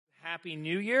Happy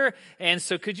New Year. And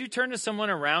so could you turn to someone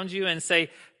around you and say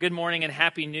good morning and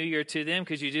Happy New Year to them?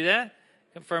 Could you do that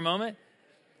for a moment?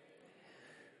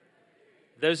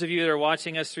 Those of you that are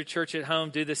watching us through Church at Home,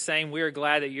 do the same. We are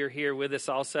glad that you're here with us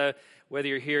also. Whether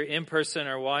you're here in person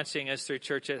or watching us through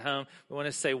Church at Home, we want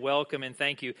to say welcome and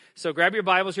thank you. So grab your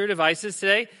Bibles, your devices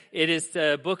today. It is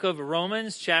the book of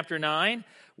Romans, chapter 9.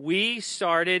 We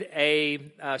started a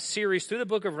series through the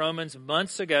book of Romans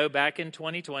months ago, back in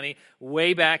 2020,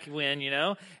 way back when,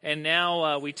 and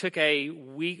now we took a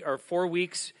week or 4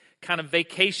 weeks kind of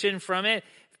vacation from it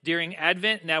during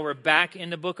Advent. Now we're back in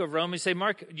the book of Romans. You say,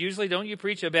 Mark, usually don't you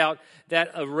preach about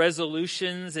that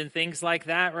resolutions and things like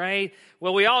that, right?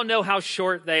 Well, we all know how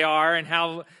short they are and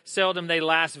how seldom they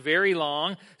last very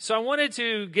long. So I wanted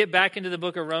to get back into the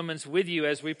book of Romans with you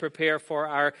as we prepare for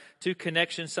our 2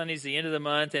 Connection Sundays, the end of the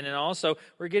month. And then also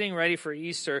we're getting ready for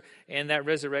Easter and that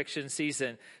resurrection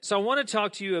season. So I want to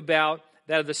talk to you about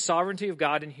that of the sovereignty of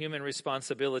God and human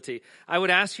responsibility. I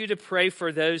would ask you to pray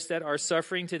for those that are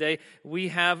suffering today. We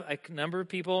have a number of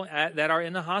people that are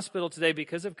in the hospital today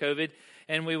because of COVID,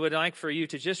 and we would like for you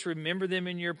to just remember them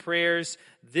in your prayers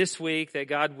this week, that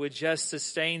God would just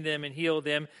sustain them and heal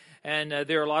them. And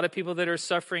there are a lot of people that are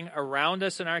suffering around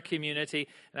us in our community,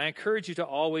 and I encourage you to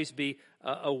always be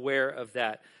aware of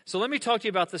that. So let me talk to you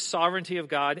about the sovereignty of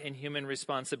God and human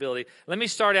responsibility. Let me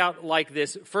start out like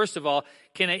this. First of all,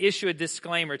 can I issue a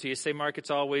disclaimer to you? Say, Mark,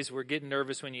 we're getting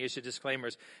nervous when you issue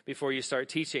disclaimers before you start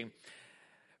teaching.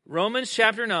 Romans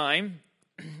chapter 9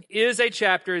 is a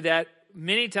chapter that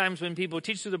many times when people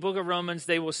teach through the book of Romans,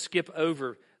 they will skip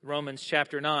over Romans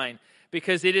chapter 9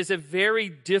 because it is a very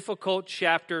difficult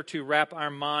chapter to wrap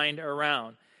our mind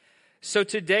around. So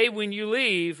today when you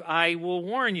leave, I will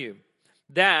warn you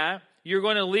that you're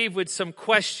going to leave with some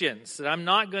questions that I'm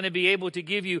not going to be able to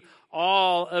give you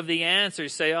all of the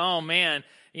answers. Say, oh man,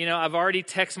 I've already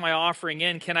texted my offering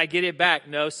in. Can I get it back?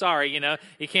 No, sorry,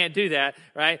 you can't do that,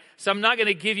 right? So I'm not going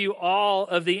to give you all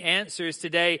of the answers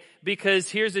today because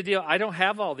here's the deal. I don't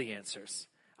have all the answers.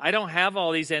 I don't have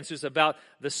all these answers about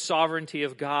the sovereignty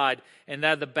of God and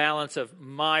that the balance of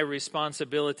my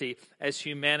responsibility as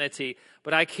humanity.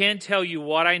 But I can tell you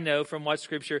what I know from what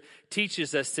Scripture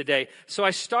teaches us today. So I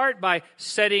start by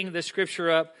setting the Scripture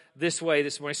up this way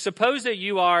this morning. Suppose that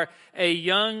you are a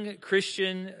young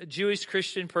Christian, Jewish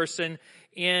Christian person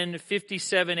in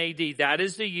 57 AD. That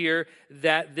is the year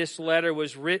that this letter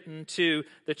was written to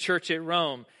the church at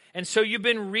Rome. And so you've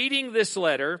been reading this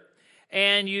letter,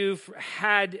 and you've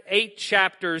had 8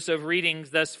 chapters of readings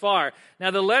thus far. Now,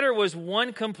 the letter was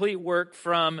one complete work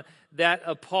from that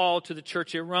of Paul to the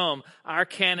church at Rome. Our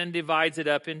canon divides it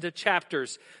up into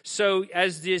chapters. So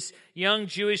as this young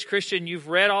Jewish Christian, you've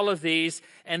read all of these,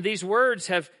 and these words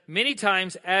have many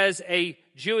times, as a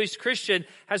Jewish Christian,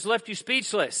 has left you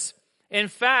speechless. In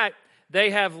fact,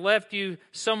 they have left you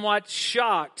somewhat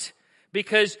shocked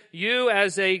because you,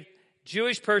 as a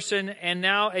Jewish person and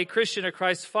now a Christian, a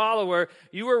Christ follower,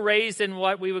 you were raised in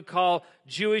what we would call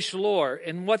Jewish lore.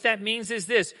 And what that means is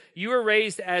this: you were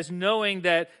raised as knowing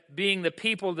that being the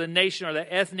people, the nation, or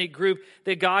the ethnic group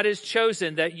that God has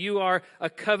chosen, that you are a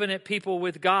covenant people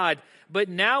with God. But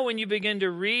now when you begin to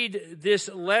read this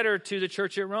letter to the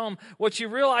church at Rome, what you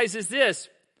realize is this: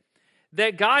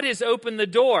 that God has opened the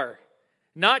door,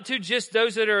 not to just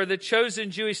those that are the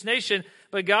chosen Jewish nation,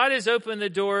 but God has opened the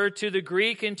door to the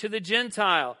Greek and to the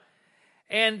Gentile.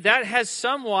 And that has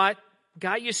somewhat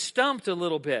got you stumped a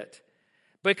little bit,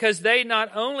 because they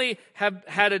not only have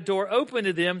had a door open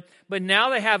to them, but now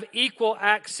they have equal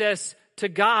access to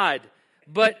God.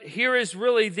 But here is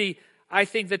really I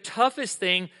think the toughest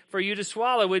thing for you to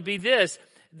swallow would be this: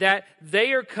 that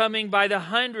they are coming by the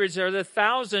hundreds or the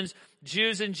thousands,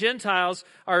 Jews and Gentiles,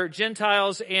 or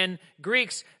Gentiles and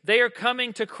Greeks. They are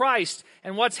coming to Christ.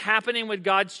 And what's happening with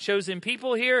God's chosen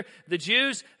people here, the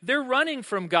Jews? They're running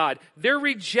from God. They're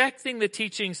rejecting the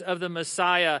teachings of the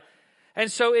Messiah.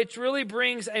 And so it really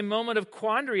brings a moment of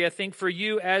quandary, I think, for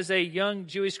you as a young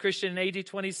Jewish Christian in AD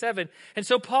 27. And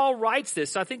so Paul writes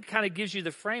this. So I think it kind of gives you the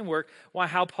framework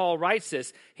how Paul writes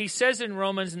this. He says in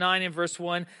Romans 9 and verse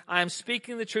 1, I am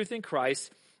speaking the truth in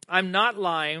Christ. I'm not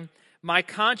lying. My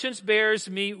conscience bears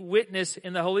me witness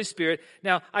in the Holy Spirit.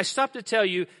 Now, I stop to tell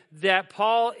you that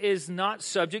Paul is not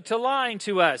subject to lying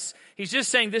to us. He's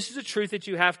just saying this is the truth that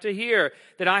you have to hear,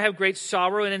 that I have great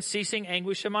sorrow and unceasing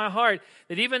anguish in my heart.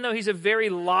 That even though he's a very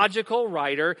logical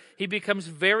writer, he becomes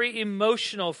very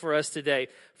emotional for us today.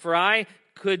 For I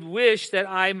could wish that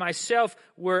I myself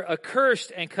were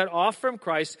accursed and cut off from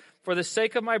Christ for the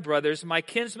sake of my brothers, my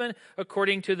kinsmen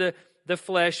according to the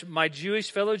flesh, my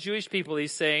fellow Jewish people,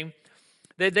 he's saying,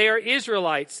 that they are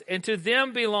Israelites, and to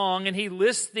them belong, and he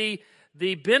lists the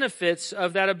the benefits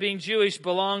of that of being Jewish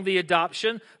belong the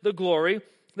adoption, the glory,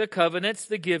 the covenants,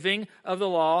 the giving of the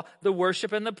law, the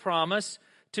worship and the promise.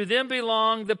 To them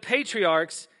belong the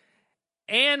patriarchs,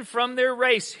 and from their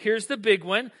race, here's the big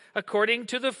one, according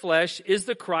to the flesh, is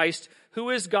the Christ, who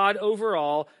is God over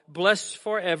all, blessed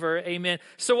forever. Amen.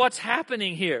 So what's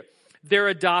happening here? They're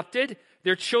adopted.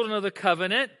 They're children of the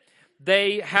covenant.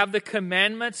 They have the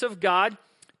commandments of God.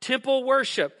 Temple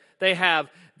worship they have.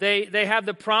 They have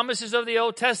the promises of the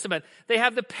Old Testament. They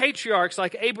have the patriarchs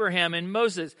like Abraham and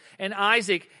Moses and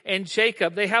Isaac and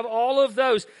Jacob. They have all of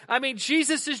those. I mean,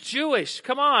 Jesus is Jewish.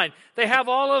 Come on. They have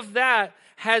all of that.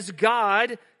 Has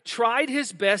God tried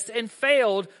his best and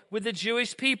failed with the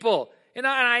Jewish people? And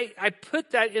I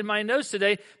put that in my notes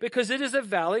today because it is a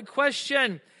valid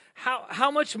question. How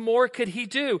much more could he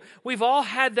do? We've all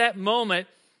had that moment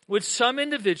with some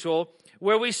individual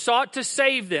where we sought to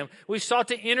save them. We sought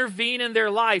to intervene in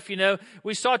their life,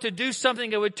 We sought to do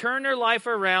something that would turn their life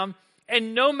around.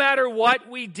 And no matter what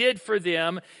we did for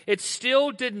them, it still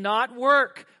did not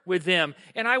work with them.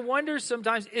 And I wonder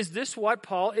sometimes, is this what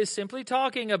Paul is simply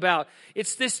talking about?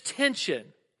 It's this tension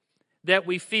that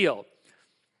we feel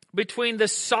between the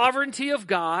sovereignty of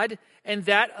God and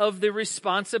that of the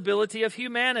responsibility of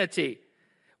humanity.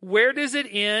 Where does it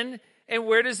end and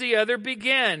where does the other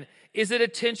begin? Is it a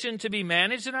tension to be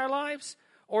managed in our lives?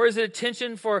 Or is it a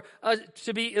tension for us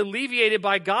to be alleviated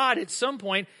by God at some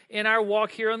point in our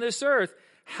walk here on this earth?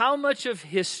 How much of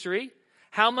history,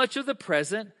 how much of the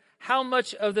present, how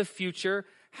much of the future,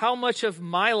 how much of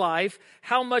my life,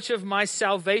 how much of my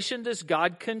salvation does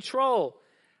God control?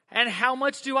 And how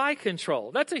much do I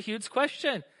control? That's a huge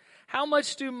question. How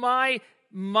much do my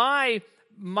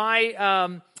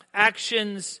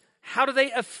actions, how do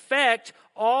they affect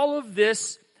all of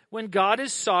this when God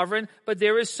is sovereign, but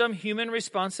there is some human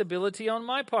responsibility on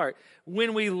my part?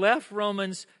 When we left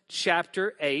Romans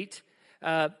chapter 8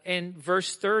 and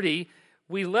verse 30,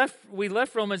 we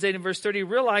left Romans 8 and verse 30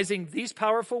 realizing these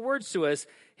powerful words to us.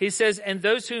 He says, and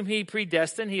those whom he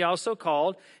predestined, he also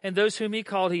called. And those whom he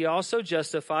called, he also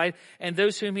justified. And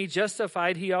those whom he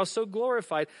justified, he also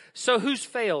glorified. So who's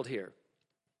failed here?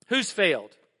 Who's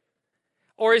failed?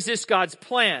 Or is this God's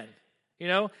plan?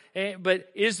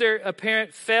 But is there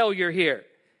apparent failure here?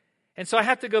 And so I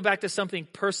have to go back to something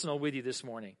personal with you this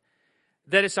morning.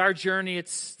 That it's our journey.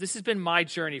 This has been my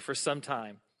journey for some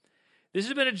time. This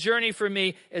has been a journey for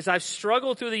me as I've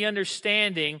struggled through the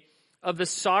understanding of the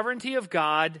sovereignty of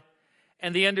God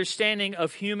and the understanding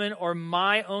of human or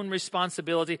my own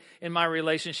responsibility in my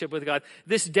relationship with God.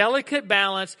 This delicate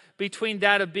balance between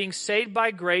that of being saved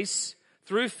by grace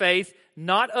through faith,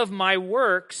 not of my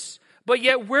works, but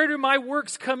yet where do my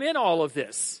works come in all of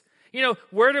this?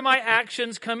 Where do my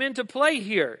actions come into play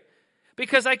here?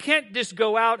 Because I can't just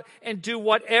go out and do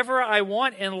whatever I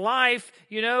want in life,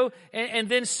 and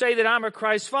then say that I'm a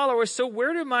Christ follower. So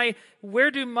where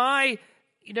do my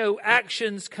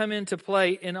actions come into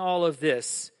play in all of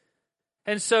this?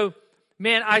 And so,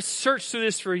 man, I searched through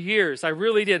this for years. I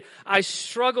really did. I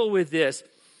struggle with this.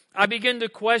 I begin to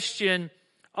question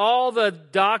all the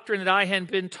doctrine that I had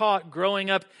been taught growing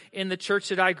up in the church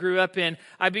that I grew up in.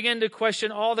 I began to question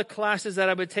all the classes that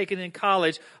I had taken in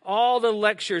college, all the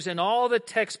lectures and all the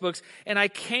textbooks. And I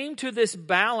came to this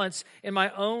balance in my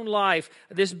own life,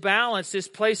 this balance, this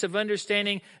place of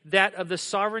understanding that of the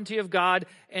sovereignty of God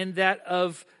and that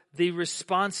of the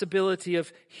responsibility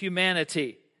of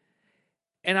humanity.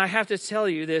 And I have to tell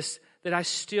you this, that I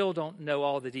still don't know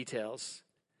all the details.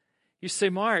 You say,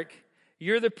 Mark,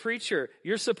 you're the preacher.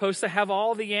 You're supposed to have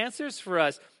all the answers for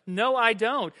us. No, I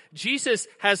don't. Jesus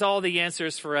has all the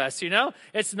answers for us,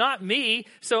 It's not me.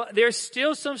 So there's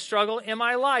still some struggle in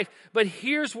my life. But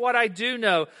here's what I do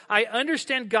know. I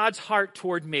understand God's heart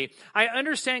toward me. I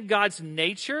understand God's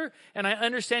nature, and I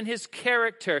understand his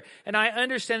character. And I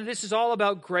understand this is all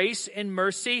about grace and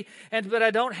mercy, but I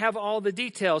don't have all the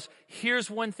details. Here's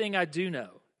one thing I do know.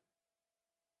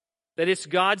 That it's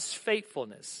God's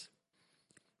faithfulness.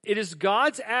 It is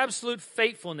God's absolute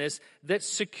faithfulness that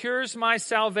secures my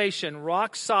salvation,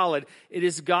 rock solid. It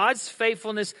is God's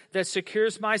faithfulness that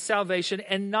secures my salvation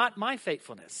and not my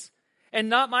faithfulness. And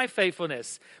not my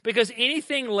faithfulness. Because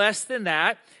anything less than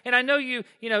that, and I know you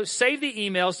save the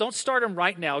emails. Don't start them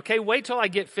right now, okay? Wait till I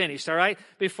get finished, all right?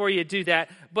 Before you do that.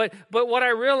 But what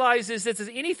I realize is that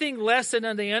anything less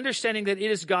than the understanding that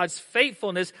it is God's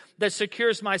faithfulness that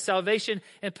secures my salvation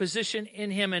and position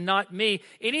in him and not me.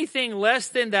 Anything less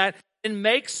than that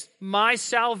makes my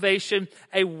salvation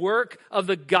a work of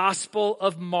the gospel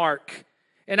of Mark.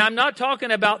 And I'm not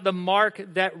talking about the Mark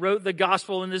that wrote the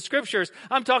gospel in the scriptures.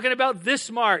 I'm talking about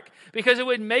this Mark, because it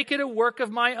would make it a work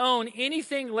of my own.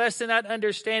 Anything less than that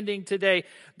understanding today,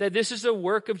 that this is a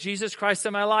work of Jesus Christ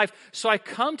in my life. So I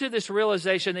come to this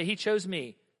realization that he chose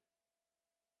me.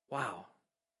 Wow.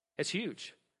 It's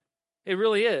huge. It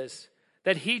really is.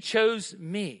 That he chose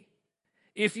me.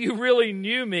 If you really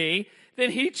knew me, then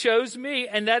he chose me.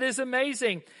 And that is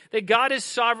amazing. That God is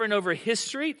sovereign over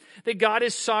history. That God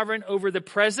is sovereign over the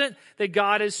present. That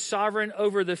God is sovereign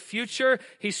over the future.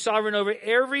 He's sovereign over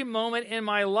every moment in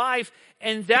my life.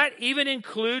 And that even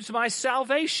includes my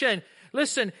salvation.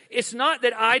 Listen, it's not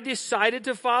that I decided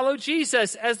to follow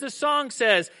Jesus, as the song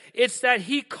says. It's that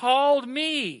he called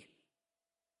me.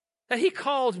 That he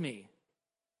called me.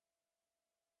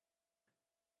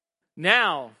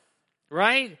 Now,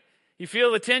 right? You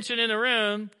feel the tension in the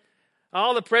room.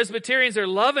 All the Presbyterians are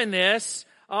loving this.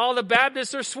 All the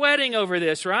Baptists are sweating over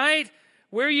this, right?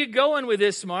 Where are you going with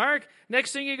this, Mark?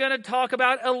 Next thing you're going to talk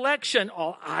about election.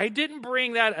 Oh, I didn't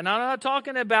bring that. And I'm not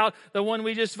talking about the one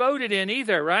we just voted in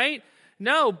either, right?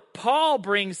 No, Paul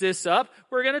brings this up.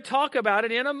 We're going to talk about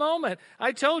it in a moment.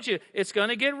 I told you, it's going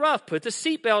to get rough. Put the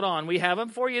seatbelt on. We have them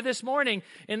for you this morning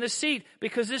in the seat,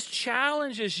 because this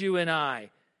challenges you and I.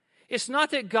 It's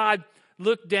not that God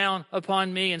looked down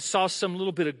upon me and saw some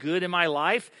little bit of good in my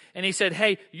life, and he said,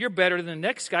 hey, you're better than the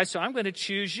next guy, so I'm going to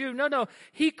choose you. No.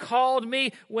 He called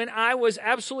me when I was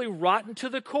absolutely rotten to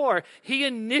the core. He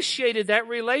initiated that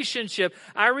relationship.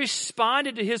 I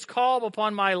responded to his call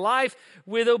upon my life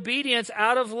with obedience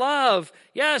out of love.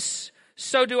 Yes.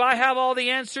 So do I have all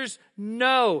the answers?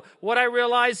 No. What I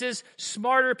realize is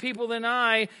smarter people than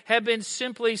I have been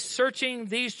simply searching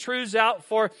these truths out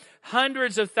for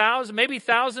hundreds of thousands, maybe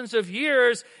thousands of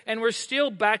years, and we're still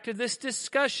back to this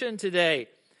discussion today.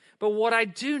 But what I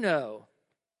do know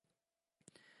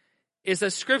is a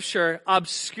scripture,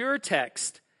 obscure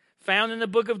text, found in the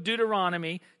book of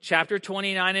Deuteronomy, chapter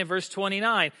 29 and verse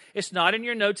 29. It's not in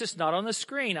your notes. It's not on the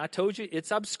screen. I told you it's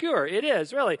obscure. It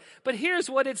is, really. But here's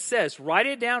what it says. Write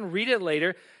it down. Read it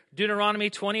later.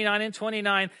 Deuteronomy 29 and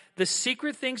 29. The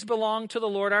secret things belong to the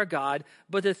Lord our God,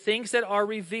 but the things that are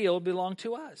revealed belong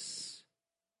to us.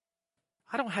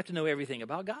 I don't have to know everything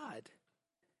about God.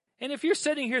 And if you're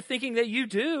sitting here thinking that you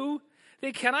do,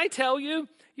 then can I tell you,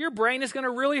 your brain is going to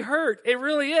really hurt. It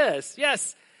really is.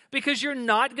 Yes. Because you're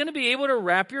not going to be able to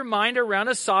wrap your mind around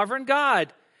a sovereign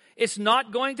God. It's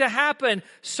not going to happen.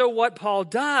 So what Paul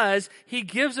does, he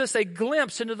gives us a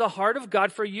glimpse into the heart of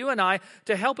God for you and I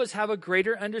to help us have a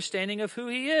greater understanding of who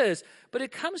he is. But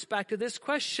it comes back to this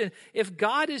question. If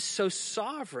God is so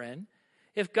sovereign,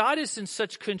 if God is in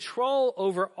such control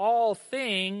over all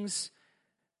things,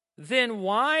 then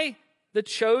why the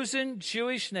chosen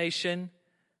Jewish nation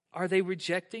are they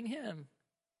rejecting him?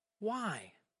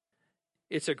 Why?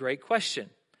 It's a great question,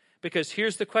 because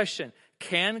here's the question.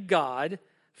 Can God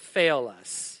fail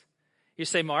us? You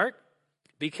say, Mark,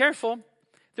 be careful.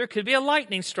 There could be a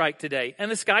lightning strike today,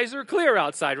 and the skies are clear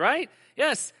outside, right?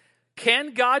 Yes.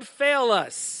 Can God fail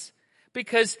us?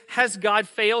 Because has God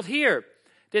failed here?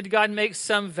 Did God make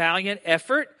some valiant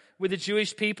effort with the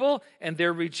Jewish people and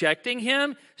they're rejecting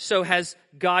him? So has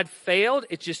God failed?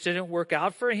 It just didn't work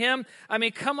out for him? I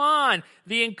mean, come on.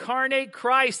 The incarnate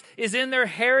Christ is in their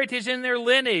heritage, in their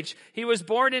lineage. He was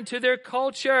born into their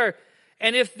culture.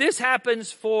 And if this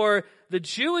happens for the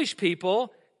Jewish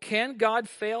people, can God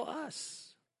fail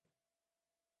us?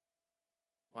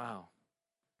 Wow.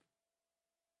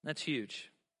 That's huge.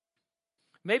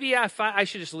 Maybe I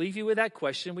should just leave you with that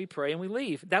question. We pray and we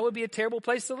leave. That would be a terrible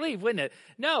place to leave, wouldn't it?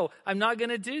 No, I'm not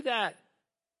going to do that.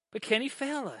 But can he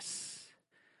fail us?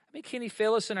 I mean, can he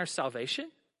fail us in our salvation?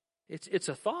 It's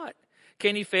a thought.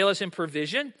 Can he fail us in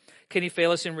provision? Can he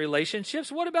fail us in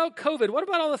relationships? What about COVID? What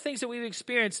about all the things that we've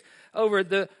experienced over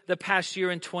the past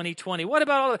year in 2020? What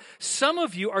about some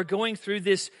of you are going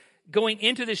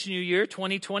into this new year,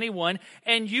 2021,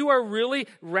 and you are really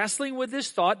wrestling with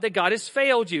this thought that God has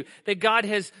failed you, that God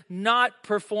has not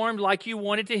performed like you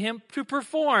wanted him to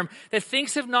perform, that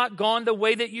things have not gone the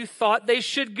way that you thought they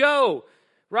should go,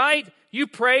 right? You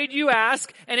prayed, you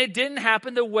asked, and it didn't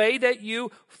happen the way that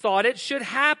you thought it should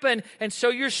happen, and so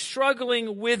you're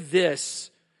struggling with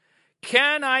this.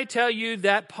 Can I tell you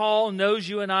that Paul knows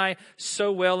you and I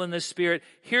so well in the Spirit?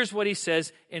 Here's what he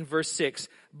says in verse 6.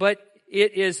 But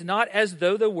it is not as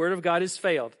though the word of God has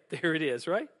failed. There it is,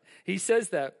 right? He says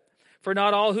that. For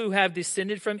not all who have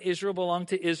descended from Israel belong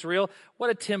to Israel. What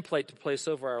a template to place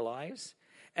over our lives.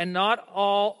 And not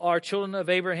all are children of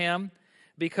Abraham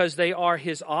because they are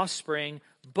his offspring.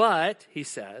 But, he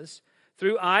says,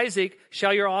 through Isaac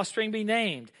shall your offspring be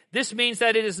named. This means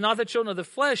that it is not the children of the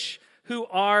flesh who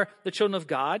are the children of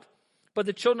God, but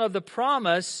the children of the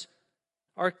promise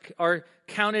are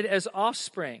counted as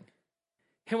offspring.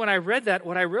 And when I read that,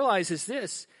 what I realized is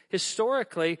this.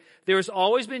 Historically, there has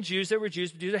always been Jews that were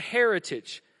Jews due to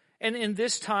heritage. And in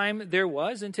this time there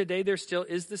was, and today there still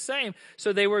is the same.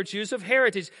 So they were Jews of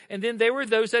heritage. And then there were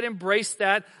those that embraced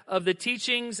that of the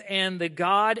teachings and the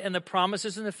God and the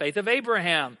promises and the faith of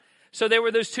Abraham. So there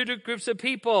were those two groups of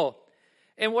people.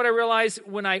 And what I realized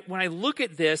when I look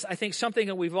at this, I think something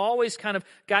that we've always kind of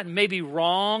gotten maybe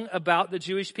wrong about the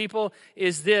Jewish people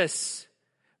is this,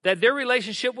 that their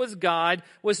relationship with God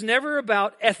was never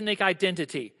about ethnic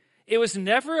identity. It was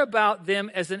never about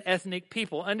them as an ethnic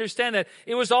people. Understand that.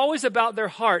 It was always about their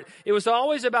heart. It was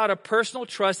always about a personal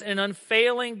trust in an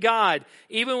unfailing God,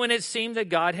 even when it seemed that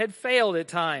God had failed at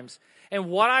times. And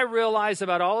what I realize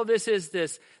about all of this is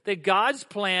this, that God's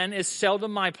plan is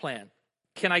seldom my plan.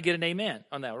 Can I get an amen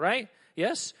on that, right?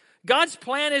 Yes? God's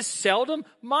plan is seldom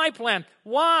my plan.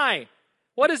 Why?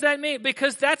 What does that mean?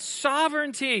 Because that's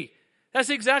sovereignty. That's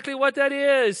exactly what that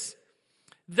is.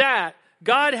 That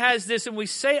God has this, and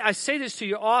I say this to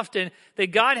you often,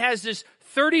 that God has this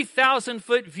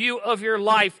 30,000-foot view of your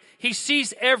life. He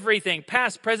sees everything,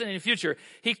 past, present, and future.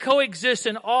 He coexists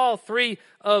in all three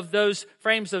of those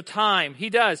frames of time. He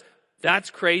does. That's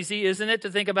crazy, isn't it,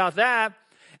 to think about that?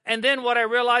 And then what I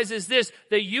realize is this,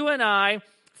 that you and I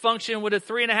function with a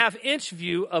 3.5-inch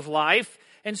view of life.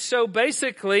 And so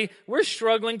basically, we're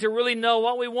struggling to really know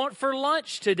what we want for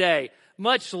lunch today,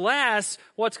 much less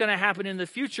what's going to happen in the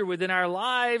future within our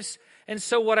lives. And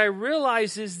so what I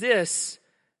realize is this,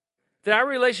 that our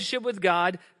relationship with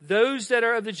God, those that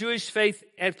are of the Jewish faith,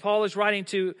 as Paul is writing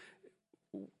to,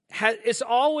 it's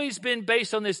always been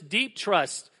based on this deep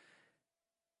trust,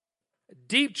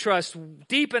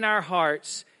 deep in our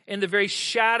hearts, in the very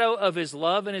shadow of His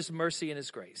love and His mercy and His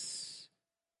grace.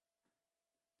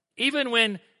 Even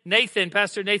when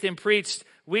Pastor Nathan preached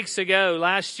weeks ago,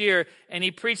 last year, and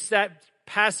he preached that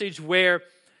passage where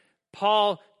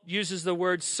Paul uses the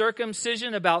word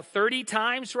circumcision about 30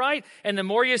 times, right? And the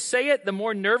more you say it, the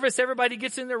more nervous everybody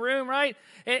gets in the room, right?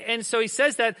 And so he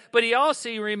says that, but he also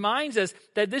reminds us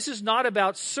that this is not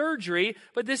about surgery,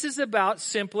 but this is about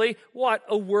simply what?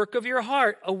 A work of your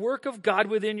heart, a work of God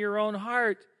within your own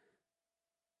heart.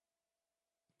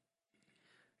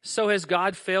 So has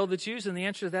God failed the Jews? And the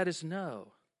answer to that is no.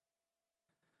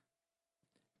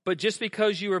 But just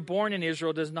because you were born in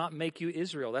Israel does not make you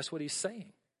Israel. That's what he's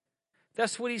saying.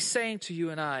 That's what he's saying to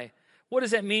you and I. What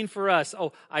does that mean for us?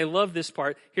 Oh, I love this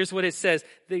part. Here's what it says.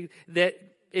 That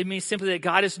it means simply that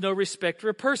God is no respecter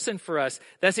of person for us.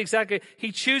 That's exactly,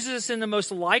 He chooses us in the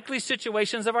most likely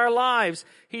situations of our lives.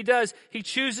 He does. He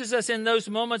chooses us in those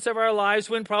moments of our lives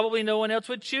when probably no one else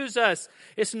would choose us.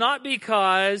 It's not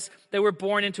because that we're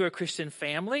born into a Christian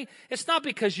family. It's not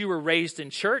because you were raised in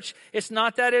church. It's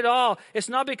not that at all. It's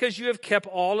not because you have kept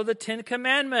all of the 10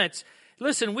 Commandments.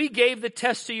 Listen, we gave the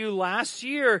test to you last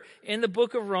year in the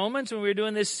book of Romans when we were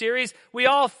doing this series. We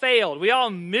all failed. We all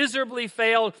miserably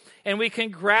failed, and we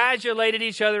congratulated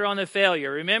each other on the failure.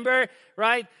 Remember?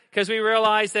 Right? Because we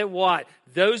realized that what?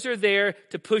 Those are there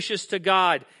to push us to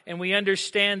God, and we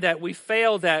understand that we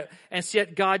failed that, and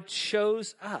yet God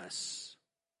chose us.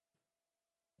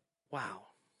 Wow.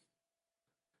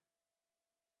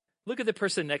 Look at the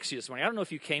person next to you this morning. I don't know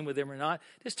if you came with them or not.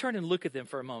 Just turn and look at them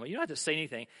for a moment. You don't have to say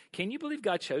anything. Can you believe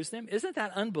God chose them? Isn't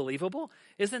that unbelievable?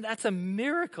 That's a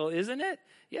miracle, isn't it?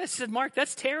 Yes, said Mark,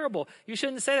 that's terrible. You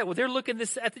shouldn't say that. Well, they're looking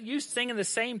at you singing the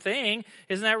same thing.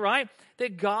 Isn't that right?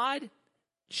 That God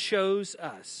chose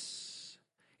us.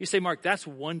 You say, Mark, that's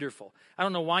wonderful. I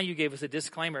don't know why you gave us a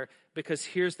disclaimer, because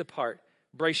here's the part.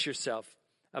 Brace yourself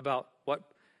about what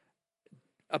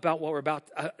we're about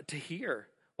to hear.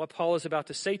 What Paul is about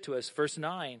to say to us, verse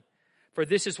 9. For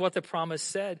this is what the promise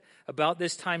said. About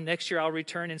this time next year I'll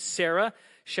return, and Sarah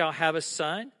shall have a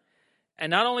son.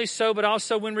 And not only so, but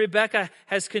also when Rebekah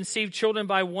has conceived children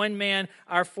by one man,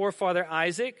 our forefather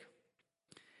Isaac.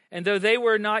 And though they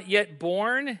were not yet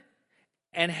born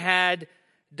and had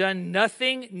done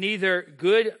nothing, neither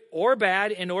good or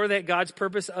bad, in order that God's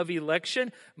purpose of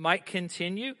election might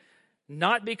continue,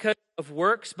 not because of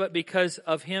works, but because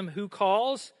of him who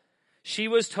calls, she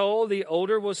was told, the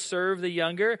older will serve the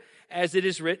younger, as it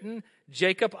is written,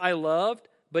 Jacob I loved,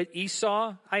 but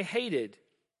Esau I hated.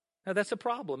 Now that's a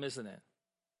problem, isn't it?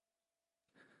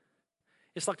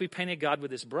 It's like we painted God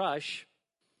with this brush,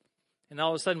 and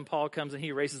all of a sudden Paul comes and he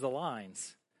erases the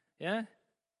lines. Yeah?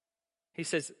 He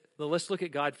says, well, let's look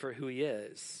at God for who he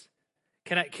is.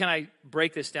 Can I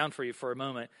break this down for you for a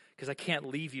moment? Because I can't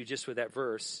leave you just with that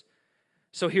verse.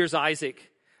 So here's Isaac.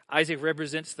 Isaac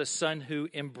represents the son who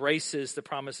embraces the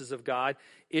promises of God.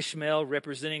 Ishmael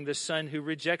representing the son who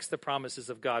rejects the promises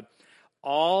of God.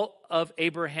 All of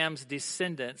Abraham's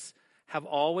descendants have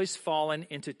always fallen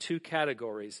into two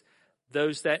categories: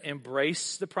 those that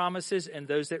embrace the promises and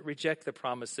those that reject the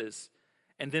promises.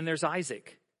 And then there's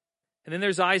Isaac.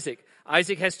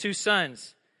 Isaac has two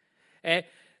sons. And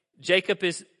Jacob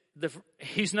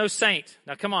he's no saint.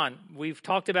 Now come on, we've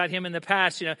talked about him in the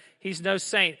past. He's no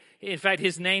saint. In fact,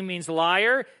 his name means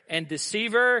liar and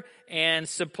deceiver and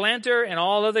supplanter and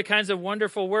all other kinds of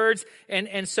wonderful words.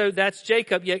 And so that's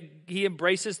Jacob, yet he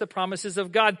embraces the promises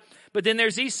of God. But then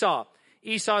there's Esau.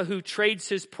 Esau, who trades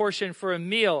his portion for a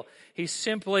meal. He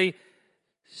simply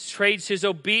trades his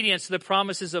obedience to the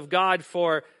promises of God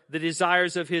for the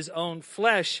desires of his own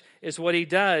flesh, is what he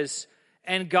does.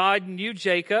 And God knew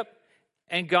Jacob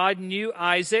and God knew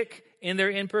Isaac in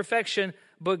their imperfection,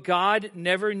 but God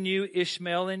never knew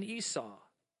Ishmael and Esau.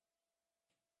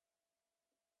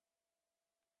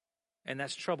 And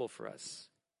that's trouble for us.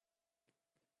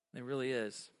 It really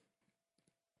is.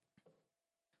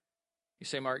 You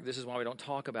say, Mark, this is why we don't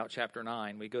talk about chapter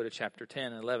 9. We go to chapter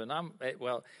 10 and 11.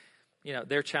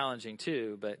 They're challenging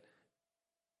too, but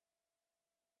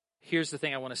here's the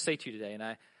thing I want to say to you today, and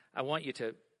I want you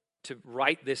to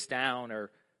write this down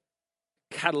or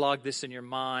catalog this in your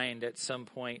mind at some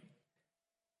point,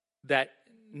 that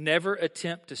never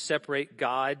attempt to separate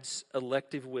God's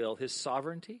elective will, his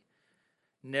sovereignty.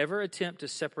 Never attempt to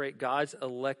separate God's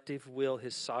elective will,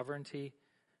 his sovereignty,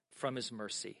 from his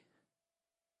mercy.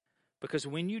 Because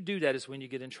when you do that is when you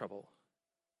get in trouble.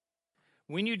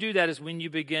 When you do that is when you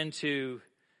begin to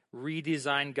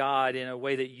redesign God in a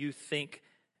way that you think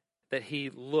that he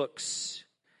looks.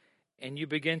 And you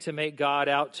begin to make God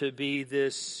out to be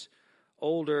this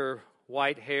older,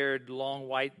 white-haired, long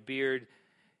white beard,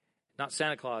 not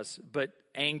Santa Claus, but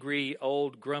angry,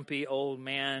 old, grumpy old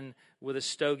man with a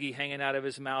stogie hanging out of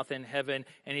his mouth in heaven,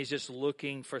 and he's just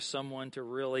looking for someone to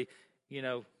really,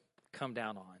 come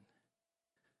down on.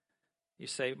 You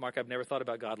say, Mark, I've never thought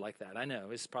about God like that. I know,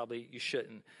 it's probably, you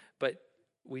shouldn't, but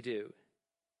we do.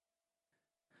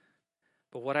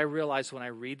 But what I realize when I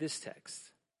read this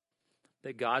text,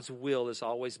 that God's will is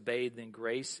always bathed in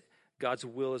grace. God's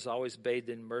will is always bathed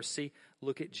in mercy.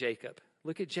 Look at Jacob.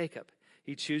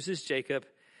 He chooses Jacob,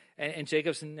 and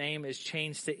Jacob's name is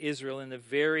changed to Israel in the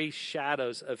very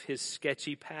shadows of his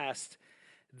sketchy past.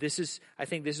 I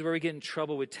think this is where we get in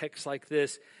trouble with texts like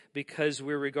this, because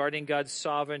we're regarding God's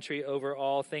sovereignty over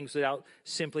all things without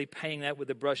simply painting that with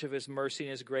the brush of his mercy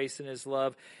and his grace and his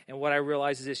love. And what I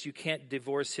realize is this: you can't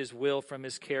divorce his will from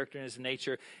his character and his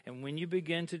nature. And when you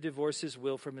begin to divorce his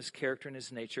will from his character and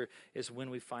his nature is when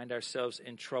we find ourselves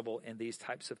in trouble in these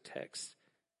types of texts.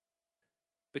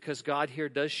 Because God here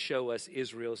does show us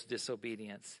Israel's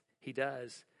disobedience. He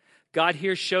does. God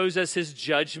here shows us his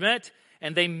judgment,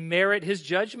 and they merit his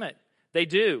judgment. They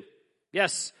do.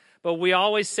 Yes. But we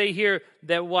always say here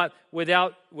that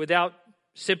without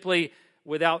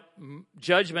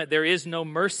judgment, there is no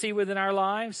mercy within our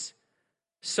lives.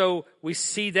 So we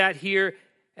see that here,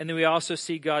 and then we also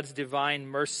see God's divine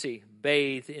mercy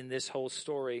bathed in this whole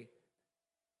story.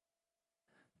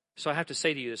 So I have to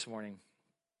say to you this morning,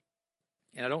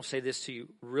 and I don't say this to you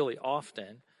really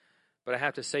often, but I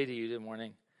have to say to you this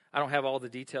morning, I don't have all the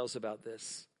details about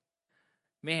this.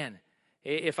 Man,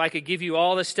 if I could give you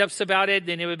all the steps about it,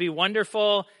 then it would be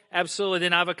wonderful. Absolutely.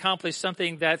 Then I've accomplished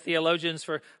something that theologians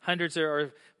for hundreds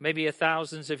or maybe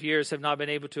thousands of years have not been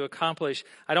able to accomplish.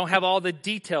 I don't have all the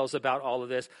details about all of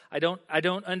this. I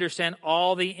don't understand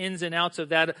all the ins and outs of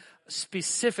that,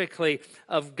 specifically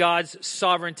of God's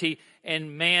sovereignty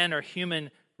and man or human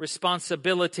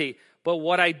responsibility. But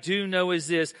what I do know is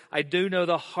this: I do know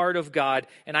the heart of God,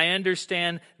 and I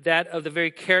understand that of the very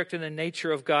character and the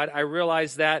nature of God. I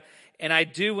realize that. And I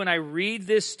do, when I read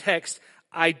this text,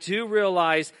 I do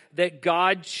realize that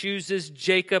God chooses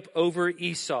Jacob over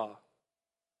Esau.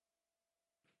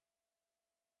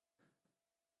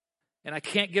 And I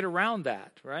can't get around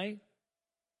that, right?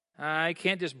 I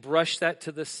can't just brush that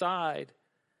to the side.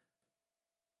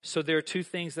 So there are two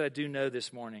things that I do know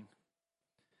this morning.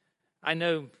 I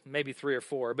know maybe 3 or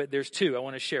 4, but there's 2 I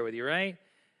want to share with you, right?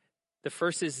 The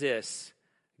first is this: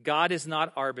 God is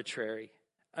not arbitrary.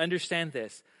 Understand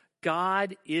this.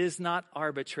 God is not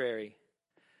arbitrary.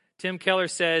 Tim Keller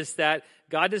says that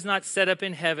God does not set up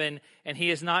in heaven and he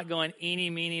is not going,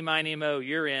 eeny, meeny, miny, mo,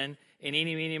 you're in. and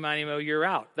eeny, meeny, miny, mo, you're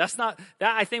out. That's not,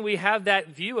 that I think we have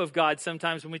that view of God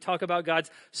sometimes when we talk about God's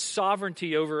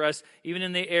sovereignty over us, even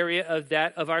in the area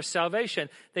of our salvation,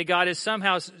 that God is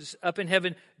somehow up in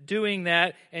heaven doing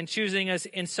that and choosing us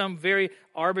in some very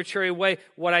arbitrary way.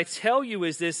 What I tell you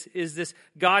is this,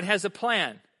 God has a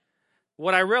plan.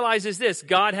 What I realize is this,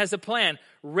 God has a plan.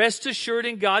 Rest assured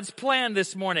in God's plan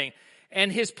this morning. And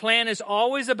his plan is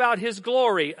always about his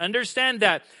glory. Understand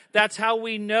that. That's how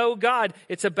we know God.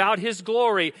 It's about his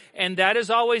glory. And that is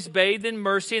always bathed in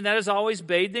mercy, and that is always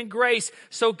bathed in grace.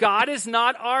 So God is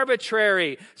not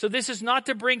arbitrary. So this is not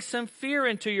to bring some fear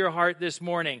into your heart this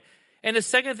morning. And the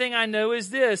second thing I know is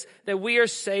this, that we are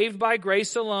saved by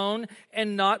grace alone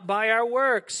and not by our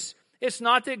works. It's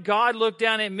not that God looked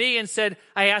down at me and said,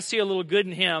 I see a little good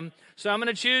in him, so I'm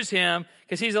going to choose him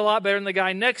because he's a lot better than the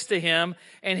guy next to him,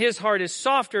 and his heart is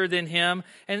softer than him,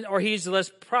 or he's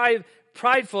less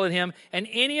prideful than him. And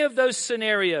any of those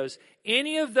scenarios,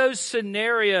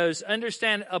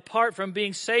 understand, apart from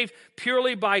being saved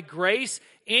purely by grace,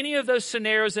 any of those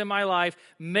scenarios in my life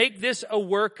make this a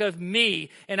work of me,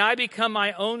 and I become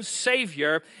my own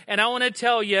savior. And I want to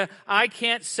tell you, I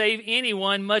can't save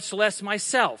anyone, much less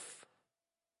myself.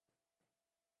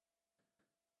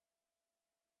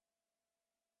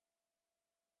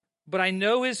 But I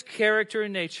know his character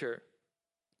and nature.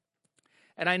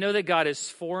 And I know that God is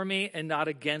for me and not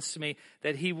against me,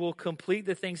 that he will complete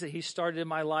the things that he started in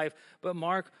my life. But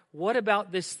Mark, what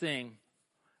about this thing?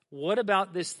 What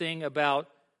about this thing about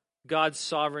God's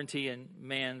sovereignty and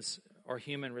man's or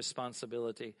human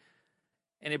responsibility?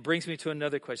 And it brings me to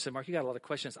another question. Mark, you got a lot of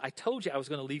questions. I told you I was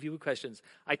going to leave you with questions.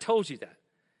 I told you that.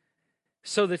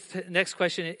 So the next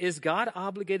question is God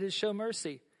obligated to show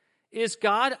mercy? Is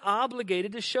God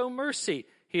obligated to show mercy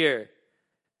here?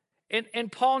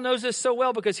 And Paul knows this so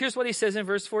well, because here's what he says in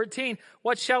verse 14.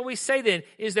 What shall we say then?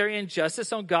 Is there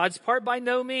injustice on God's part? By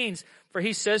no means. For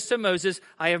he says to Moses,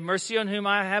 I have mercy on whom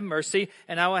I have mercy,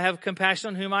 and I will have compassion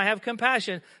on whom I have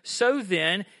compassion. So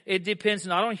then, it depends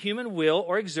not on human will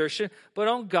or exertion, but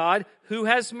on God who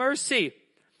has mercy.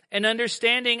 And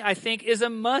understanding, I think, is a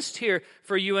must here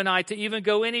for you and I to even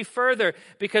go any further,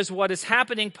 because what is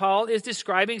happening, Paul is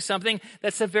describing something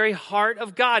that's the very heart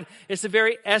of God. It's the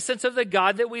very essence of the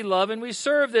God that we love and we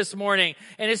serve this morning.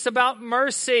 And it's about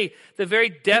mercy. The very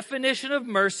definition of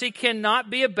mercy cannot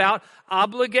be about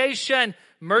obligation.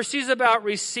 Mercy is about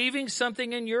receiving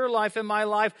something in your life and my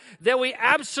life that we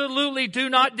absolutely do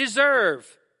not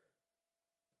deserve.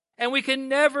 And we can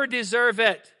never deserve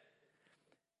it.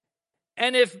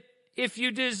 And if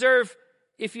you deserve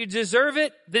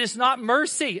it, then it's not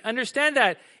mercy. Understand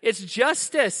that. It's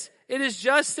justice. It is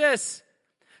justice.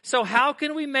 So how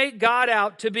can we make God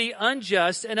out to be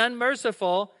unjust and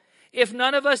unmerciful if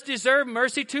none of us deserve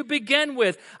mercy to begin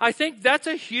with? I think that's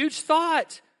a huge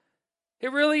thought.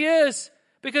 It really is.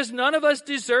 Because none of us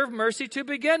deserve mercy to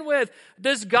begin with.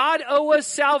 Does God owe us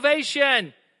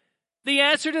salvation? The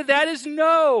answer to that is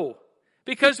no.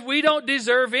 Because we don't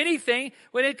deserve anything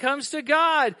when it comes to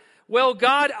God. Well,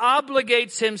 God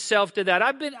obligates himself to that.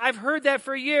 I've heard that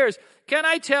for years. Can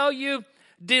I tell you,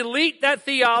 delete that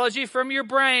theology from your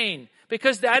brain,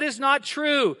 because that is not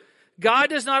true. God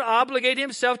does not obligate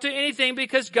himself to anything,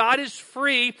 because God is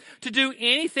free to do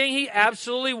anything he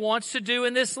absolutely wants to do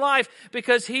in this life,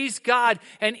 because he's God.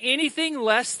 And anything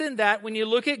less than that, when you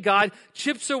look at God,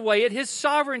 chips away at his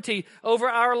sovereignty over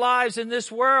our lives in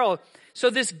this world. So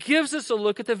this gives us a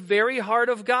look at the very heart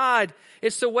of God.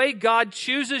 It's the way God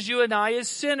chooses you and I as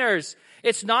sinners.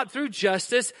 It's not through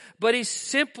justice, but he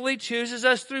simply chooses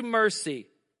us through mercy.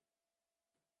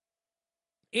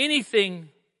 Anything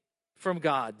from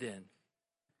God then,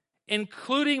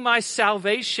 including my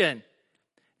salvation,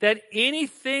 that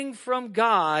anything from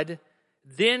God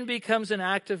then becomes an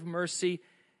act of mercy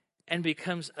and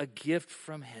becomes a gift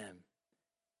from him.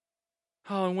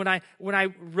 Oh, and when I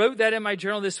wrote that in my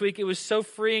journal this week, it was so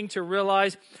freeing to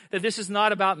realize that this is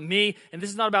not about me, and this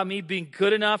is not about me being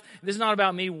good enough. This is not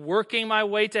about me working my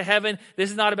way to heaven. This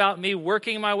is not about me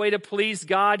working my way to please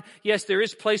God. Yes, there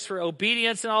is place for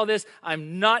obedience and all this.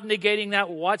 I'm not negating that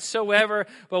whatsoever.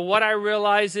 But what I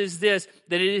realize is this,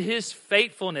 that it is his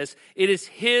faithfulness. It is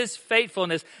his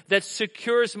faithfulness that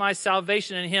secures my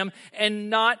salvation in him and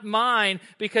not mine,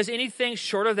 because anything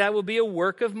short of that will be a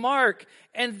work of Mark.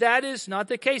 And that is not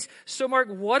the case. So Mark,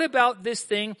 what about this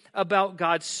thing about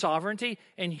God's sovereignty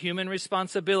and human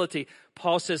responsibility?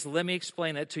 Paul says, let me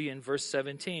explain that to you in verse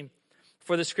 17.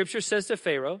 For the scripture says to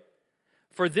Pharaoh,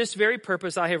 for this very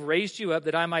purpose I have raised you up,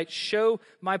 that I might show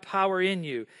my power in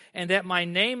you, and that my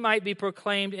name might be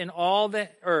proclaimed in all the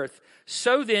earth.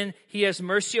 So then he has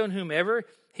mercy on whomever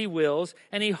he wills,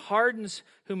 and he hardens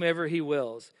whomever he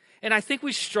wills. And I think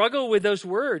we struggle with those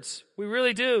words. We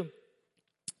really do.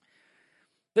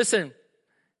 Listen,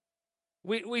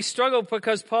 we struggle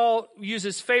because Paul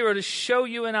uses Pharaoh to show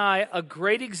you and I a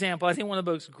great example. I think one of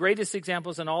the most greatest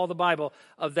examples in all the Bible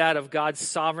of that, of God's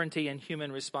sovereignty and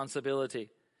human responsibility.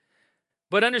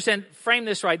 But understand, frame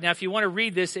this right. Now, if you want to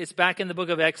read this, it's back in the book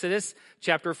of Exodus,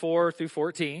 chapter 4 through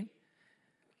 14.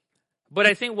 But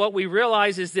I think what we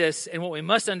realize is this, and what we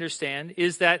must understand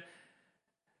is that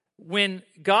when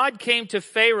God came to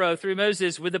Pharaoh through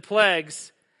Moses with the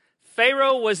plagues,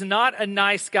 Pharaoh was not a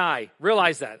nice guy.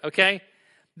 Realize that, okay?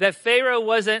 That Pharaoh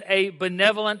wasn't a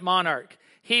benevolent monarch.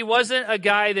 He wasn't a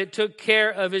guy that took care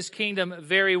of his kingdom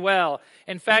very well.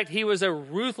 In fact, he was a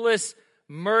ruthless,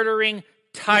 murdering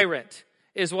tyrant,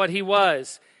 is what he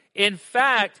was. In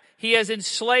fact, he has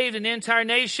enslaved an entire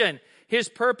nation. His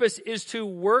purpose is to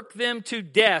work them to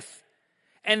death.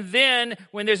 And then,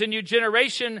 when there's a new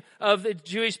generation of the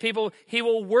Jewish people, he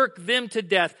will work them to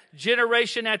death,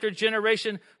 generation after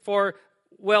generation for,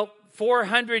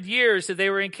 400 years that they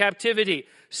were in captivity.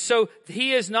 So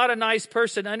he is not a nice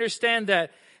person. Understand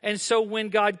that. And so when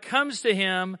God comes to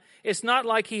him, it's not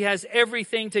like he has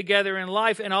everything together in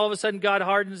life and all of a sudden God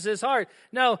hardens his heart.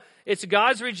 No, it's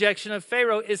God's rejection of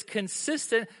Pharaoh is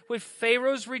consistent with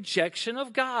Pharaoh's rejection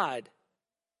of God.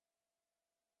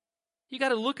 You got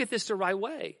to look at this the right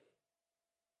way.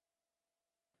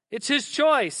 It's his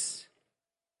choice.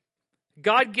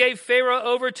 God gave Pharaoh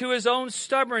over to his own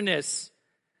stubbornness.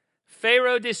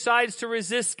 Pharaoh decides to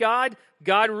resist God.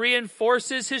 God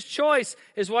reinforces his choice,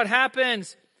 is what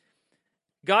happens.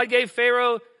 God gave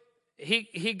Pharaoh, he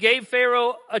gave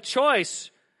Pharaoh a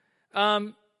choice.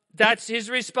 That's his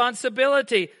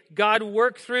responsibility. God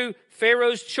worked through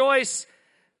Pharaoh's choice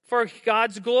for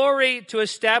God's glory, to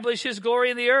establish his glory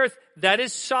in the earth. That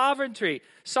is sovereignty.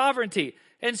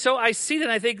 And so I see that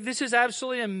and I think this is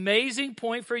absolutely an amazing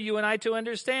point for you and I to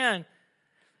understand.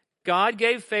 God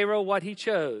gave Pharaoh what he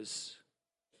chose.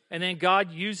 And then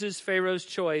God uses Pharaoh's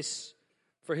choice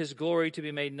for his glory to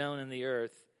be made known in the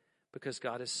earth because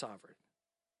God is sovereign.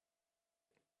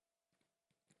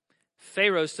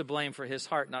 Pharaoh's to blame for his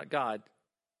heart, not God.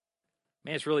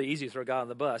 Man, it's really easy to throw God on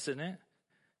the bus, isn't it?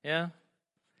 Yeah?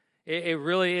 It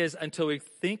really is, until we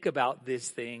think about these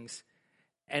things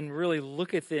and really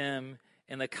look at them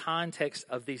in the context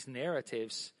of these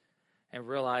narratives and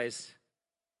realize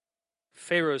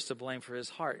Pharaoh's to blame for his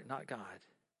heart, not God.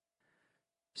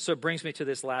 So it brings me to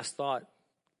this last thought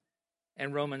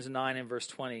in Romans 9 and verse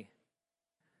 20.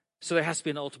 So there has to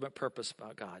be an ultimate purpose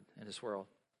about God in this world.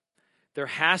 There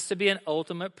has to be an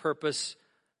ultimate purpose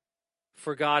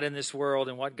for God in this world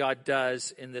and what God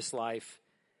does in this life.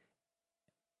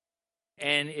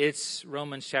 And it's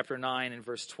Romans chapter 9 and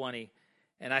verse 20.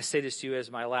 And I say this to you as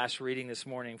my last reading this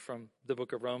morning from the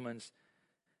book of Romans.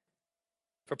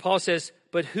 For Paul says,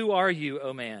 "But who are you,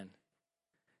 O man?"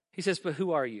 He says, "But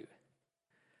who are you?"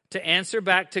 To answer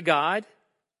back to God,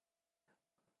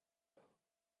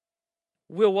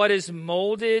 will what is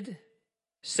molded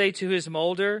say to his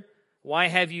molder, "Why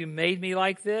have you made me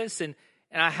like this?" And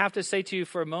I have to say to you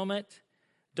for a moment,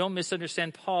 don't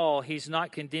misunderstand Paul. He's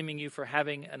not condemning you for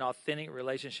having an authentic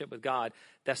relationship with God.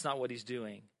 That's not what he's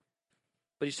doing.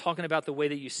 But he's talking about the way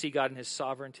that you see God in his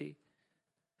sovereignty.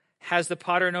 Has the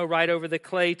potter no right over the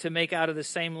clay to make out of the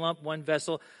same lump one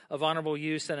vessel of honorable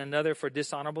use and another for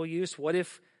dishonorable use? What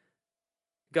if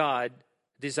God,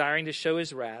 desiring to show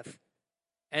his wrath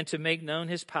and to make known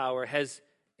his power, has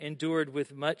endured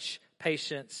with much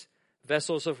patience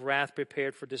vessels of wrath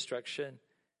prepared for destruction,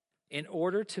 in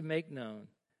order to make known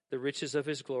the riches of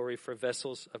his glory for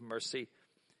vessels of mercy,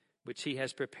 which he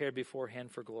has prepared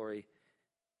beforehand for glory,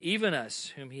 even us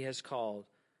whom he has called,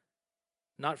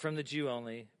 not from the Jew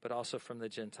only, but also from the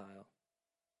Gentile.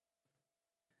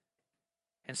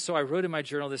 And so I wrote in my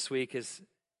journal this week as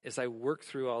I worked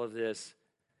through all of this,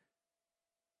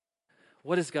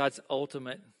 what is God's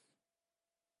ultimate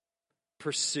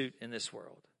pursuit in this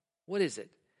world? What is it?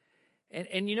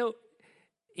 And you know,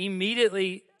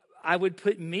 immediately I would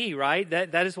put me, right?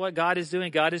 That is what God is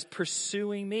doing. God is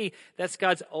pursuing me. That's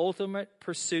God's ultimate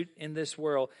pursuit in this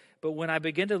world. But when I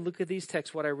begin to look at these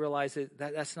texts, what I realize is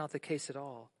that's not the case at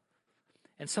all.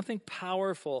 And something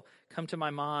powerful come to my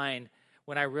mind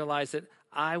when I realized that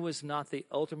I was not the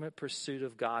ultimate pursuit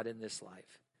of God in this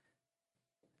life.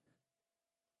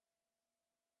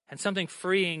 And something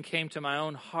freeing came to my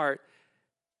own heart,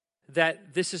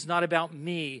 that this is not about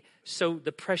me, so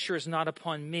the pressure is not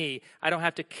upon me. I don't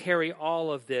have to carry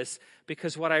all of this,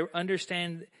 because what I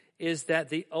understand is that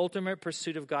the ultimate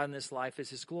pursuit of God in this life is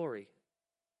his glory.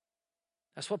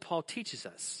 That's what Paul teaches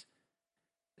us,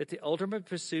 that the ultimate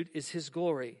pursuit is his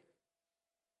glory.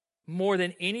 more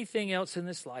than anything else in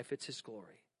this life, it's his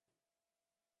glory.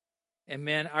 And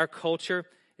man, our culture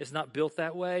is not built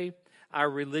that way. Our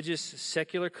religious,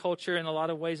 secular culture in a lot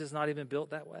of ways is not even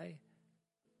built that way.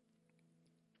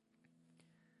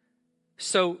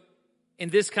 So in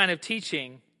this kind of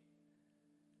teaching,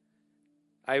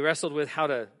 I wrestled with how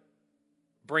to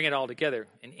bring it all together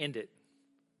and end it.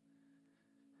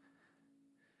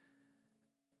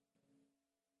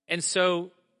 And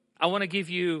so I want to give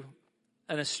you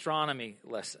an astronomy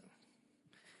lesson.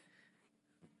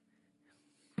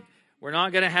 We're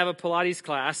not going to have a Pilates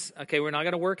class. Okay, we're not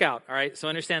going to work out. All right, so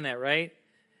understand that, right?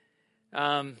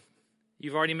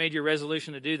 You've already made your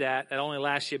resolution to do that. That only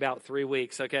lasts you about 3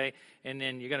 weeks, okay? And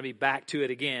then you're going to be back to it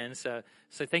again. So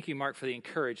thank you, Mark, for the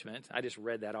encouragement. I just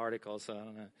read that article, so I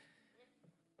don't know.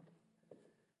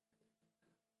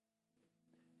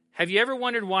 Have you ever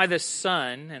wondered why the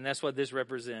sun, and that's what this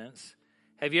represents,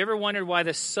 have you ever wondered why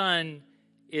the sun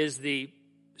is the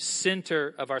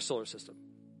center of our solar system?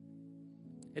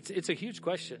 It's a huge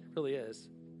question. It really is.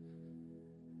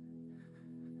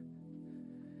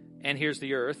 And here's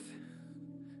the earth.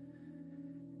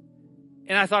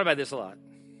 And I thought about this a lot.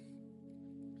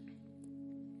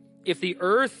 If the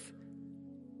earth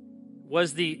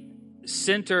was the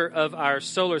center of our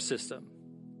solar system,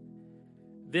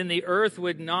 then the earth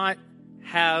would not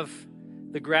have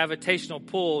the gravitational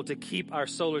pull to keep our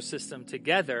solar system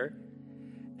together.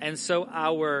 And so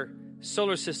our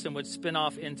solar system would spin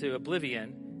off into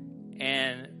oblivion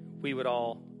and we would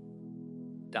all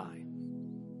die.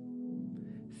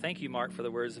 Thank you, Mark, for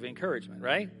the words of encouragement,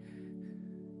 right?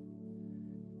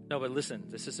 No, but listen,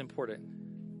 this is important.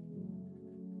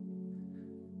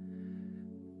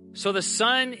 So the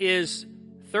sun is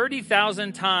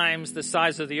 30,000 times the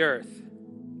size of the earth.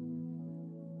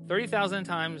 30,000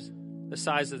 times the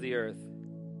size of the earth.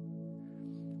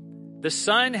 The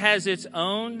sun has its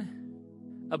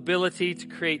own ability to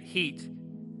create heat.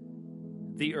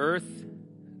 The earth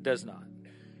does not.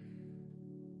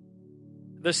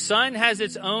 The sun has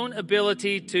its own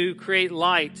ability to create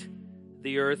light.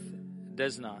 The earth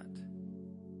does not.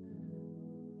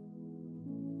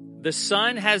 The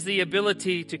sun has the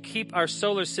ability to keep our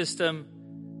solar system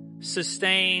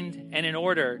sustained and in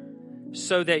order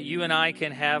so that you and I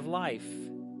can have life.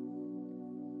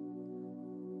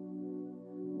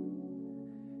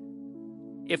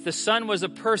 If the sun was a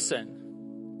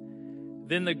person,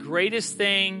 then the greatest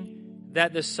thing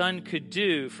that the sun could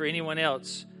do for anyone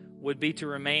else would be to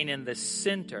remain in the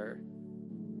center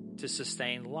to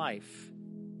sustain life.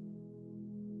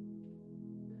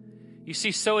 You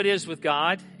see, so it is with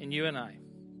God and you and I.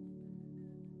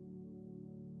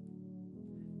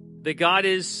 That God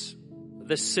is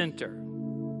the center,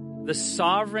 the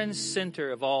sovereign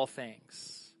center of all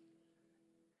things.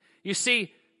 You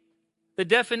see, the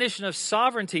definition of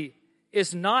sovereignty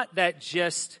is not that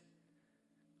just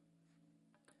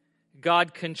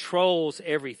God controls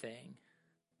everything.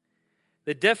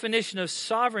 The definition of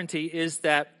sovereignty is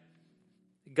that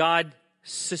God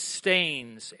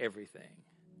sustains everything.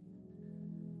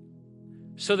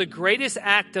 So the greatest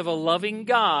act of a loving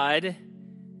God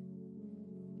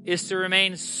is to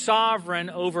remain sovereign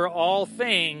over all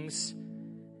things,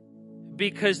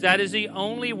 because that is the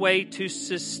only way to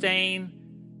sustain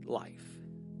life.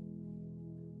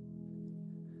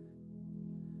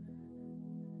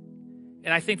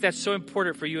 And I think that's so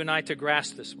important for you and I to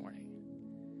grasp this morning.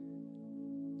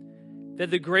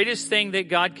 That the greatest thing that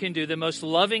God can do, the most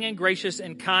loving and gracious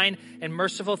and kind and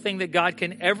merciful thing that God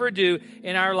can ever do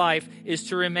in our life, is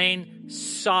to remain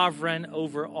sovereign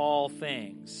over all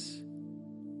things.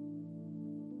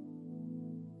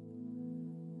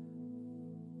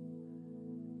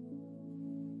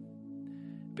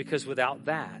 Because without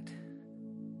that,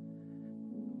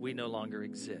 we no longer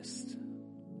exist.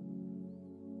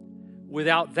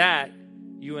 Without that,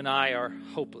 you and I are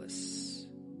hopeless.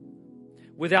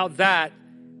 Without that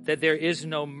there is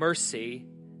no mercy,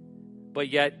 but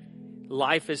yet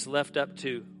life is left up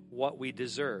to what we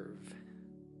deserve.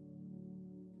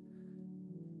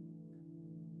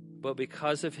 But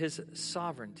because of his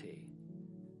sovereignty,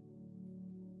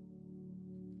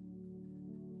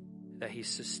 that he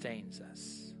sustains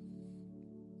us.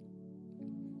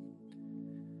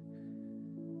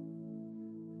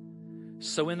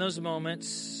 So in those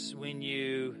moments when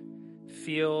you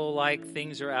feel like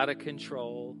things are out of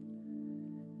control,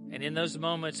 and in those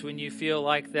moments when you feel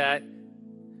like that,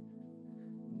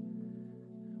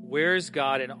 where's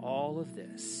God in all of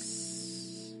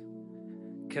this?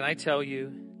 Can I tell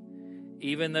you,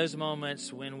 even those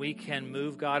moments when we can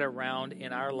move God around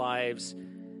in our lives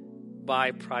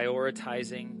by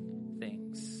prioritizing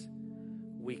things,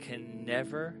 we can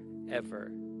never,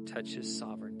 ever touch his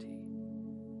sovereignty.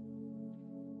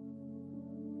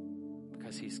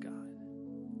 Because he's God.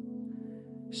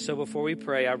 So before we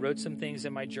pray, I wrote some things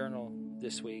in my journal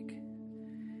this week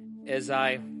as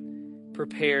I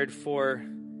prepared for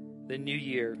the new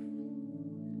year.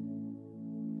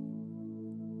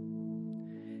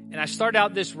 And I started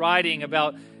out this writing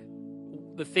about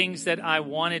the things that I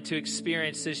wanted to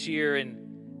experience this year. And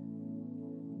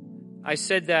I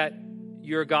said that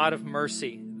you're a God of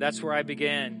mercy. That's where I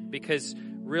began, because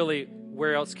really,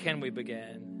 where else can we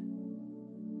begin?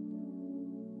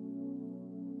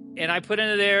 And I put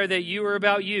into there that you are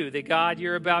about you, that God,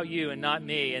 you're about you and not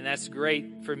me. And that's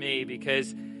great for me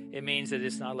because it means that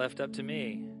it's not left up to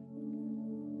me.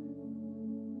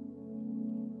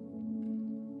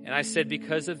 And I said,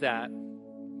 because of that,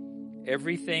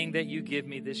 everything that you give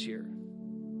me this year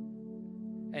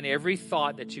and every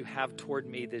thought that you have toward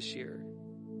me this year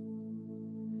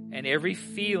and every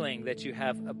feeling that you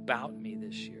have about me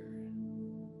this year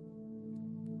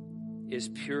is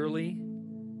purely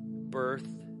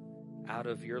birthed out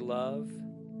of your love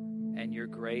and your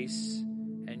grace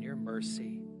and your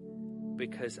mercy,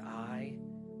 because I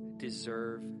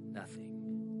deserve nothing.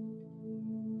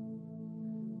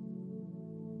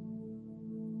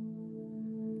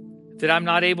 That I'm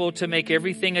not able to make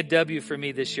everything a W for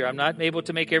me this year. I'm not able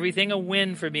to make everything a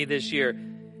win for me this year.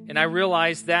 And I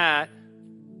realize that,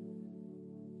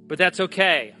 but that's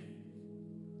okay.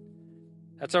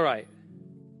 That's all right.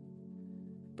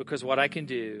 Because what I can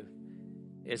do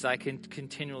is I can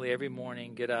continually every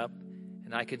morning get up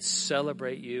and I can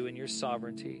celebrate you and your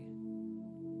sovereignty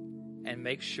and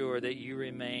make sure that you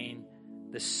remain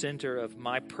the center of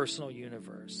my personal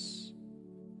universe.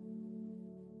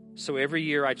 So every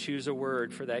year I choose a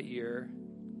word for that year.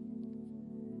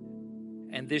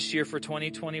 And this year for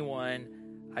 2021,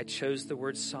 I chose the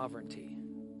word sovereignty.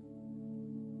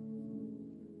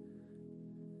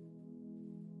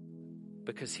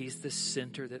 Because he's the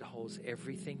center that holds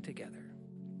everything together.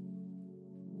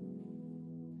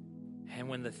 And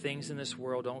when the things in this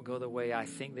world don't go the way I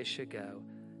think they should go,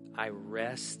 I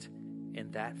rest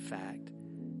in that fact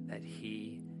that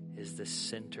he is the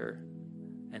center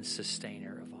and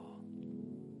sustainer of all.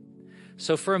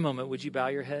 So for a moment, would you bow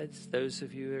your heads? Those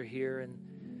of you that are here in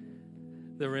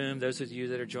the room, those of you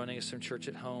that are joining us from church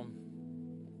at home,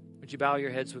 would you bow your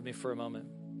heads with me for a moment?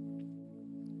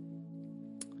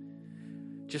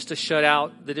 Just to shut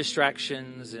out the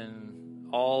distractions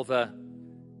and all the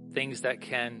things that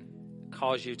can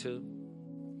cause you to,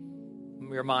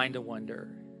 your mind to wander.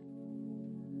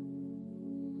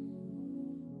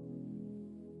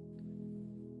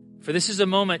 For this is a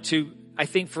moment to, I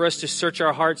think, for us to search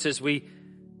our hearts as we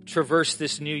traverse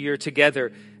this new year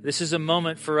together. This is a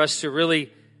moment for us to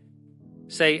really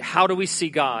say, how do we see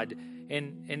God?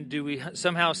 And do we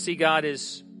somehow see God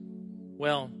as,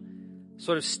 well,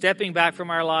 sort of stepping back from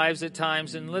our lives at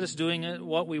times and let us doing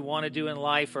what we want to do in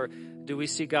life? Or do we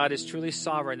see God as truly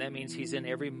sovereign? That means he's in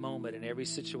every moment, in every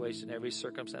situation, every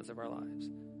circumstance of our lives.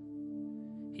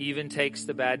 He even takes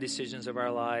the bad decisions of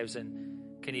our lives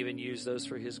and can even use those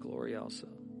for his glory also.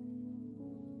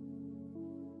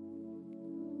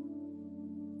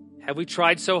 Have we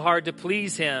tried so hard to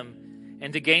please him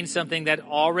and to gain something that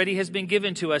already has been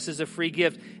given to us as a free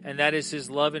gift, and that is his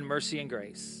love and mercy and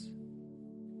grace?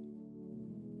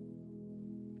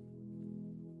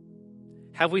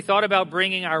 Have we thought about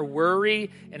bringing our worry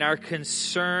and our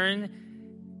concern?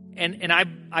 And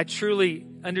I truly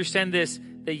understand this,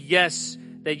 that yes,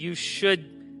 that you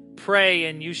should pray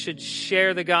and you should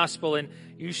share the gospel and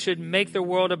you should make the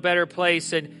world a better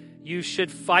place and you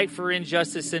should fight for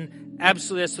injustice. And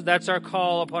absolutely, that's our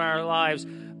call upon our lives.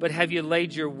 But have you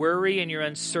laid your worry and your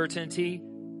uncertainty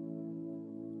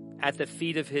at the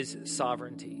feet of his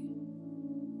sovereignty?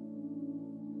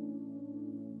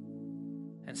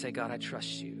 And say, God, I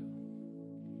trust you.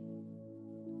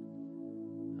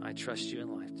 I trust you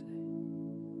in life today.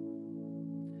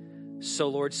 So,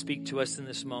 Lord, speak to us in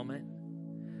this moment.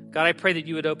 God, I pray that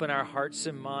you would open our hearts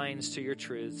and minds to your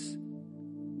truths.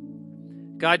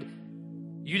 God,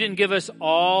 you didn't give us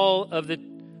all of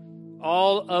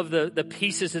the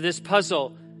pieces of this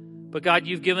puzzle, but God,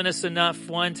 you've given us enough,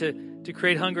 one, to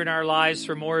create hunger in our lives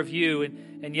for more of you.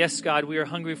 And yes, God, we are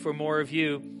hungry for more of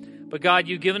you. But God,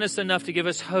 you've given us enough to give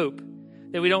us hope,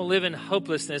 that we don't live in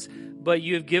hopelessness, but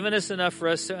you have given us enough for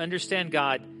us to understand,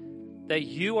 God, that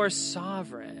you are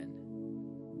sovereign,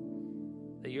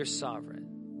 that you're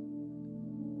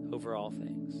sovereign over all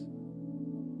things.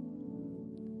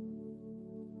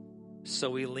 So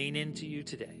we lean into you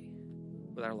today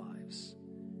with our lives,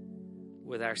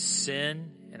 with our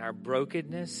sin and our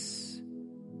brokenness,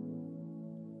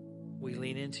 We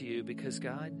lean into you because,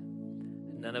 God,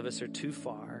 none of us are too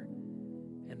far,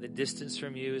 and the distance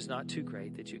from you is not too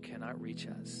great that you cannot reach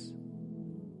us.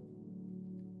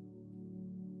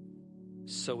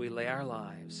 So we lay our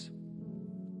lives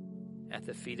at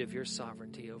the feet of your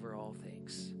sovereignty over all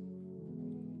things.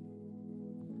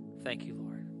 Thank you,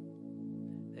 Lord,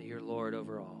 that you're Lord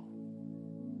over all.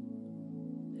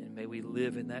 And may we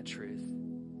live in that truth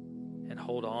and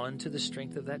hold on to the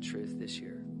strength of that truth this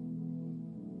year.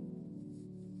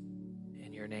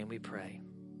 In your name we pray.